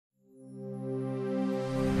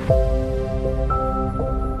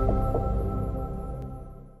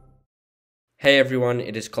Hey everyone,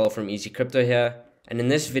 it is Cole from Easy Crypto here, and in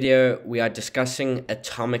this video we are discussing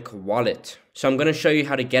Atomic Wallet. So I'm going to show you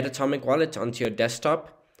how to get Atomic Wallet onto your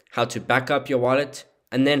desktop, how to back up your wallet,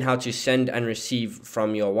 and then how to send and receive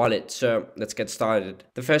from your wallet. So let's get started.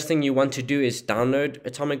 The first thing you want to do is download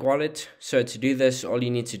Atomic Wallet. So to do this, all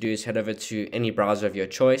you need to do is head over to any browser of your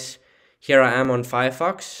choice. Here I am on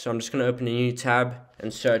Firefox, so I'm just going to open a new tab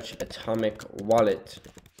and search Atomic Wallet.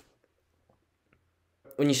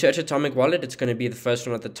 When you search Atomic Wallet, it's going to be the first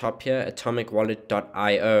one at the top here,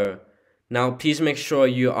 atomicwallet.io. Now, please make sure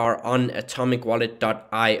you are on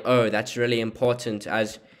atomicwallet.io. That's really important,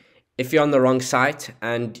 as if you're on the wrong site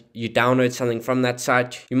and you download something from that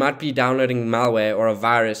site, you might be downloading malware or a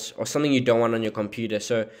virus or something you don't want on your computer.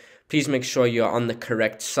 So please make sure you're on the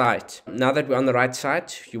correct site. Now that we're on the right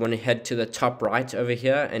site, you want to head to the top right over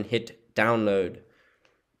here and hit download.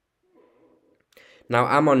 Now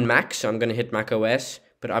I'm on Mac, so I'm going to hit Mac OS,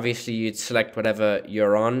 but obviously you'd select whatever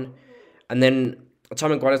you're on. And then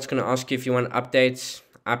Atomic Wallet's going to ask you if you want updates.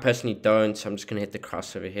 I personally don't, so I'm just going to hit the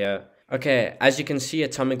cross over here. Okay, as you can see,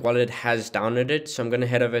 Atomic Wallet has downloaded, so I'm going to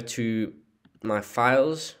head over to my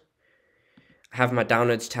files. I have my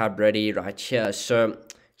downloads tab ready right here. So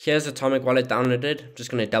here's Atomic Wallet downloaded. I'm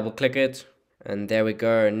just going to double click it, and there we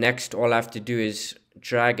go. Next, all I have to do is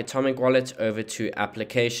drag Atomic Wallet over to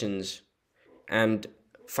applications. And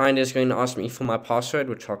Finder is going to ask me for my password,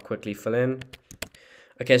 which I'll quickly fill in.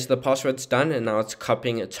 Okay, so the password's done, and now it's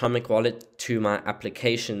copying Atomic Wallet to my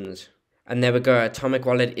applications. And there we go, Atomic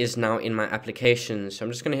Wallet is now in my applications. So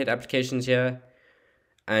I'm just going to hit applications here,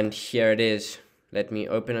 and here it is. Let me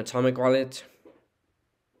open Atomic Wallet.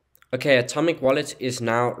 Okay, Atomic Wallet is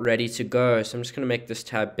now ready to go. So I'm just going to make this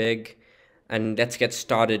tab big, and let's get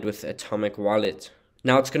started with Atomic Wallet.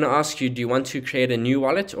 Now it's going to ask you, do you want to create a new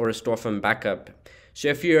wallet or restore from backup? So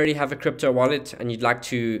if you already have a crypto wallet and you'd like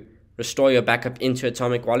to restore your backup into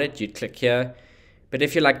Atomic Wallet, you'd click here. But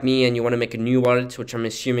if you're like me and you want to make a new wallet, which I'm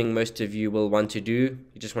assuming most of you will want to do,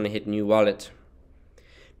 you just want to hit new wallet.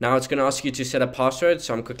 Now it's going to ask you to set a password,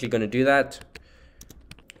 so I'm quickly going to do that.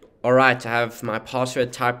 Alright, I have my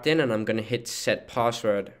password typed in and I'm going to hit set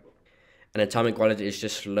password. And Atomic Wallet is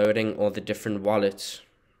just loading all the different wallets.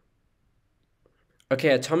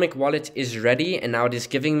 Okay, Atomic Wallet is ready, and now it is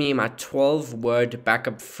giving me my 12-word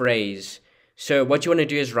backup phrase. So what you want to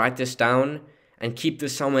do is write this down and keep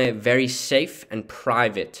this somewhere very safe and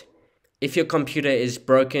private. If your computer is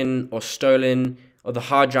broken or stolen, or the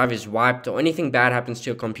hard drive is wiped, or anything bad happens to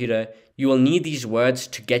your computer, you will need these words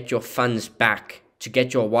to get your funds back, to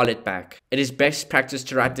get your wallet back. It is best practice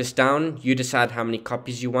to write this down. You decide how many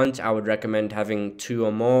copies you want. I would recommend having 2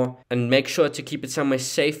 or more, and make sure to keep it somewhere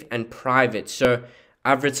safe and private. So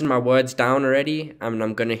I've written my words down already, and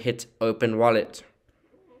I'm going to hit open wallet.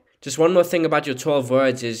 Just one more thing about your 12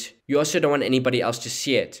 words is you also don't want anybody else to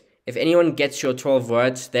see it. If anyone gets your 12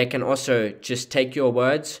 words, they can also just take your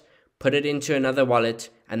words, put it into another wallet,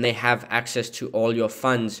 and they have access to all your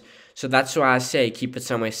funds. So that's why I say keep it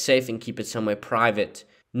somewhere safe and keep it somewhere private.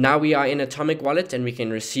 Now we are in Atomic Wallet and we can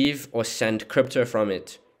receive or send crypto from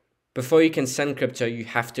it. Before you can send crypto, you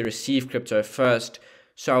have to receive crypto first.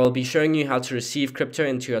 So I will be showing you how to receive crypto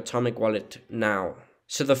into your Atomic Wallet now.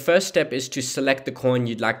 So the first step is to select the coin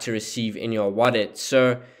you'd like to receive in your wallet.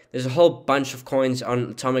 So there's a whole bunch of coins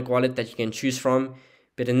on Atomic Wallet that you can choose from.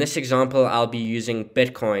 But in this example, I'll be using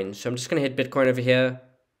Bitcoin. So I'm just going to hit Bitcoin over here.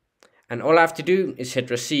 And all I have to do is hit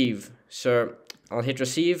receive. So I'll hit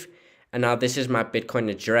receive. And now this is my Bitcoin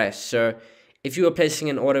address. So if you were placing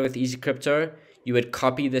an order with Easy Crypto, you would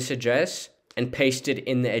copy this address and paste it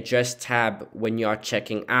in the address tab when you are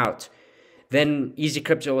checking out. Then Easy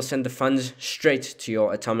Crypto will send the funds straight to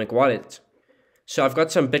your Atomic Wallet. So I've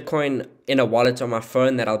got some Bitcoin in a wallet on my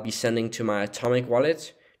phone that I'll be sending to my Atomic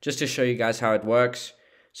Wallet, just to show you guys how it works.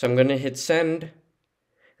 So I'm going to hit send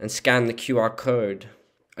and scan the QR code.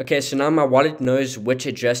 Okay, so now my wallet knows which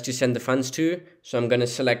address to send the funds to. So I'm going to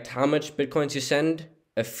select how much Bitcoin to send,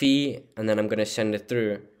 a fee, and then I'm going to send it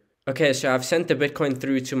through. Okay, so I've sent the Bitcoin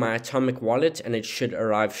through to my Atomic Wallet and it should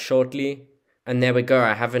arrive shortly. And there we go,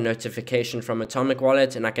 I have a notification from Atomic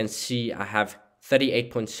Wallet and I can see I have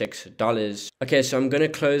 $38.6. Okay, so I'm going to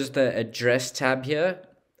close the address tab here.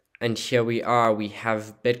 And here we are, we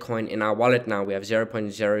have Bitcoin in our wallet now. We have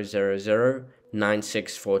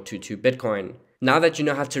 0.000964422 Bitcoin. Now that you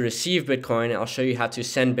know how to receive Bitcoin, I'll show you how to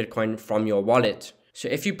send Bitcoin from your wallet. So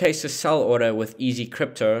if you place a sell order with Easy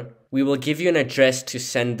Crypto, we will give you an address to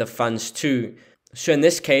send the funds to. So in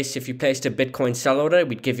this case, if you placed a Bitcoin sell order,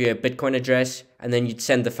 we'd give you a Bitcoin address and then you'd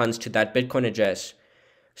send the funds to that Bitcoin address.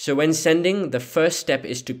 So when sending, the first step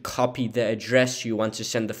is to copy the address you want to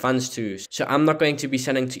send the funds to. So I'm not going to be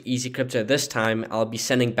sending to Easy Crypto this time. I'll be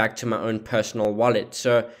sending back to my own personal wallet.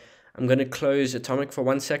 So I'm going to close Atomic for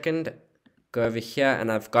 1 second, go over here,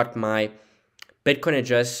 and I've got my Bitcoin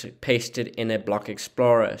address pasted in a block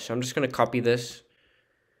explorer. So I'm just going to copy this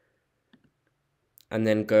and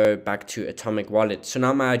then go back to Atomic Wallet. So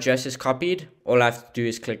now my address is copied. All I have to do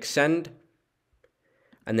is click send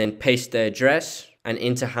and then paste the address and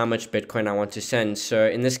enter how much Bitcoin I want to send. So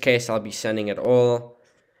in this case, I'll be sending it all.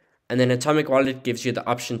 And then Atomic Wallet gives you the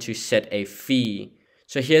option to set a fee.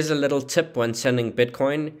 So here's a little tip when sending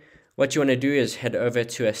Bitcoin. What you want to do is head over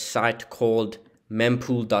to a site called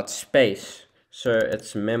mempool.space. So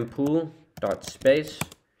it's mempool.space,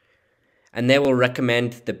 and they will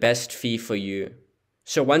recommend the best fee for you.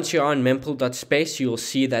 So once you're on mempool.space, you will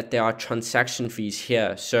see that there are transaction fees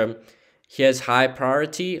here. So here's high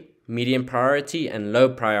priority, medium priority, and low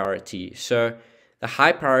priority. So the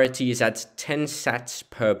high priority is at 10 sats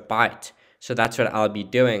per byte. So that's what I'll be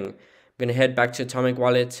doing. I'm going to head back to Atomic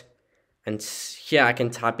Wallet, and here I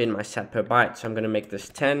can type in my sat per byte. So I'm going to make this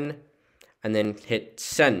 10 and then hit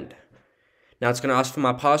send. Now it's going to ask for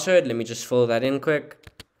my password. Let me just fill that in quick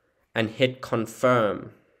and hit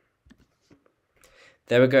confirm.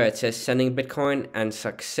 There we go. It says sending Bitcoin and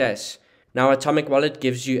success. Now Atomic Wallet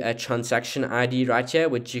gives you a transaction ID right here,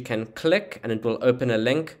 which you can click and it will open a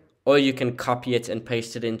link, or you can copy it and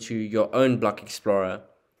paste it into your own block explorer.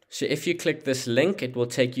 So if you click this link, it will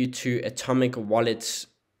take you to Atomic Wallet's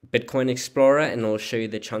Bitcoin Explorer and it will show you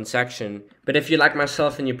the transaction. But if you're like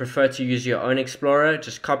myself and you prefer to use your own explorer,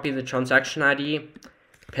 just copy the transaction ID,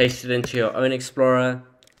 paste it into your own explorer,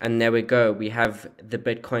 and there we go. We have the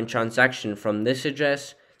Bitcoin transaction from this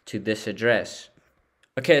address to this address.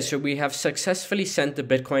 Okay, so we have successfully sent the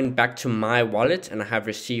Bitcoin back to my wallet and I have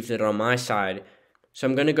received it on my side. So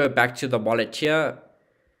I'm going to go back to the wallet here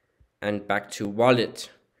and back to wallet.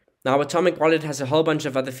 Now Atomic Wallet has a whole bunch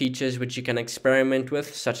of other features which you can experiment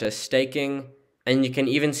with, such as staking, and you can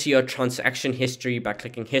even see your transaction history by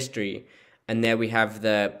clicking history. And there we have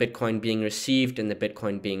the Bitcoin being received and the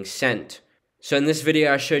Bitcoin being sent. So in this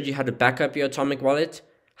video, I showed you how to back up your Atomic Wallet,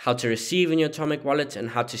 how to receive in your Atomic Wallet,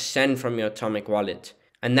 and how to send from your Atomic Wallet.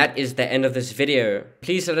 And that is the end of this video.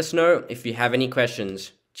 Please let us know if you have any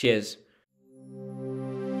questions. Cheers.